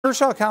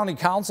Kershaw County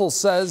Council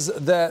says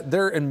that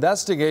they're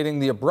investigating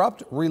the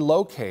abrupt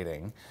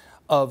relocating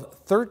of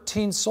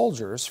 13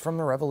 soldiers from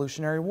the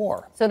Revolutionary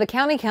War. So the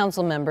county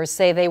council members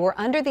say they were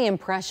under the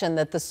impression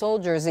that the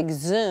soldiers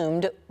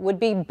exhumed would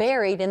be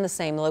buried in the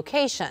same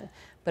location.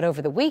 But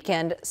over the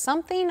weekend,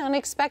 something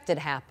unexpected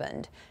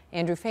happened.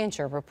 Andrew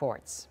Fancher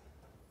reports.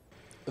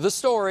 The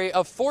story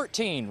of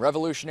 14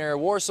 Revolutionary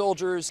War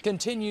soldiers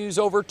continues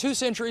over 2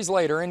 centuries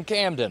later in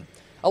Camden.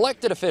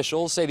 Elected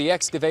officials say the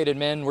excavated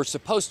men were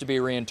supposed to be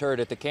reinterred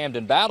at the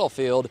Camden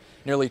battlefield,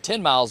 nearly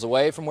 10 miles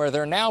away from where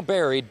they're now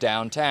buried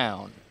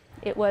downtown.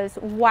 It was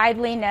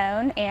widely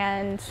known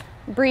and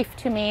briefed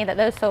to me that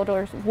those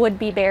soldiers would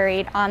be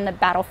buried on the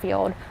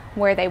battlefield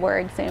where they were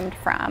exhumed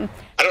from.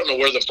 I don't know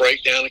where the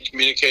breakdown in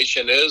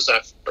communication is. I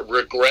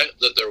regret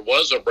that there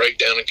was a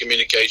breakdown in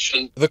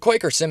communication. The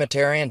Quaker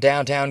Cemetery in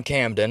downtown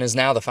Camden is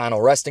now the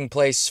final resting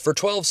place for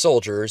 12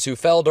 soldiers who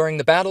fell during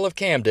the Battle of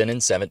Camden in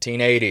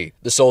 1780.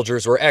 The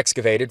soldiers were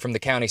excavated from the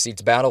county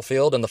seat's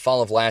battlefield in the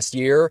fall of last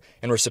year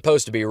and were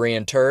supposed to be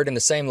reinterred in the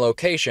same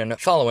location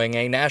following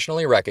a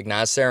nationally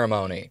recognized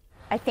ceremony.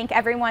 I think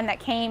everyone that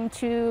came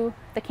to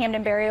the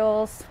Camden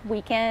burials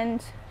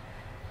weekend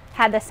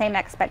had the same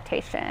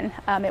expectation.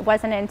 It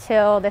wasn't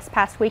until this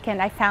past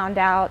weekend I found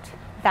out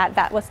that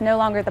that was no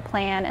longer the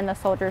plan and the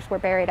soldiers were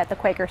buried at the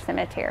Quaker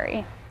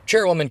Cemetery.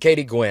 Chairwoman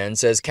Katie Gwynn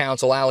says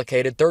council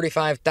allocated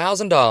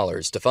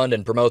 $35,000 to fund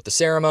and promote the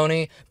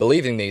ceremony,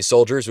 believing these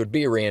soldiers would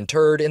be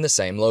reinterred in the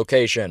same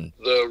location.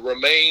 The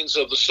remains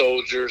of the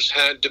soldiers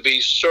had to be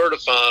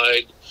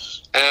certified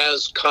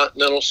as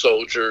Continental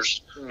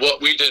soldiers.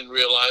 What we didn't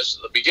realize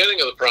at the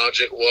beginning of the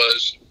project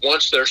was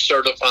once they're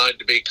certified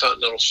to be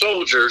Continental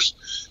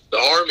soldiers, the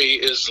Army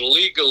is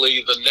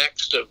legally the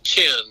next of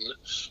kin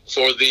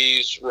for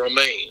these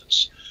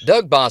remains.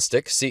 Doug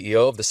Bostic,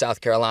 CEO of the South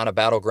Carolina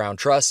Battleground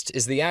Trust,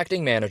 is the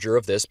acting manager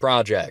of this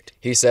project.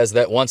 He says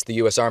that once the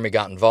U.S. Army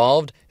got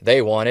involved,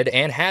 they wanted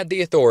and had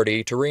the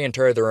authority to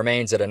reinter the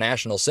remains at a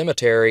national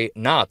cemetery,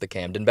 not the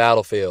Camden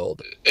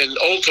battlefield. And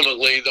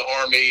ultimately, the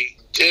Army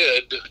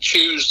did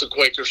choose the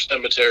Quaker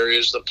Cemetery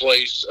as the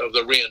place of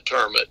the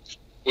reinterment.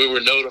 We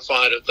were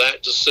notified of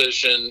that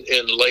decision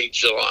in late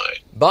July.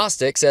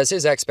 Bostic says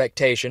his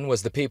expectation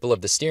was the people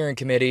of the steering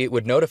committee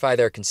would notify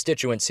their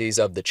constituencies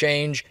of the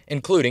change,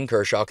 including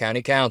Kershaw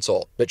County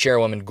Council. But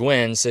Chairwoman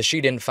Gwynn says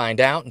she didn't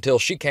find out until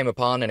she came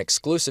upon an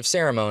exclusive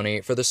ceremony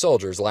for the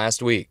soldiers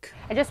last week.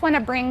 I just want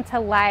to bring to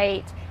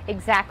light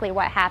exactly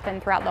what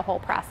happened throughout the whole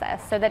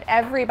process so that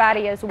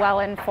everybody is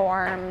well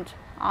informed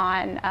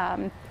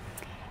on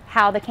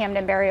how the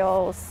Camden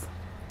burials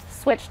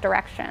switched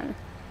direction.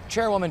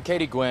 Chairwoman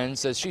Katie Gwynn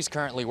says she's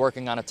currently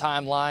working on a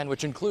timeline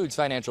which includes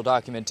financial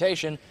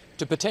documentation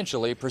to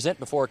potentially present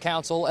before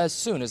council as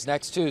soon as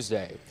next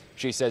Tuesday.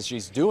 She says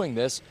she's doing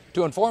this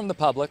to inform the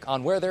public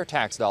on where their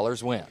tax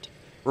dollars went.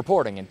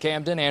 Reporting in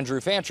Camden, Andrew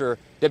Fancher,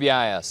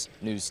 WIS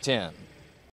News 10.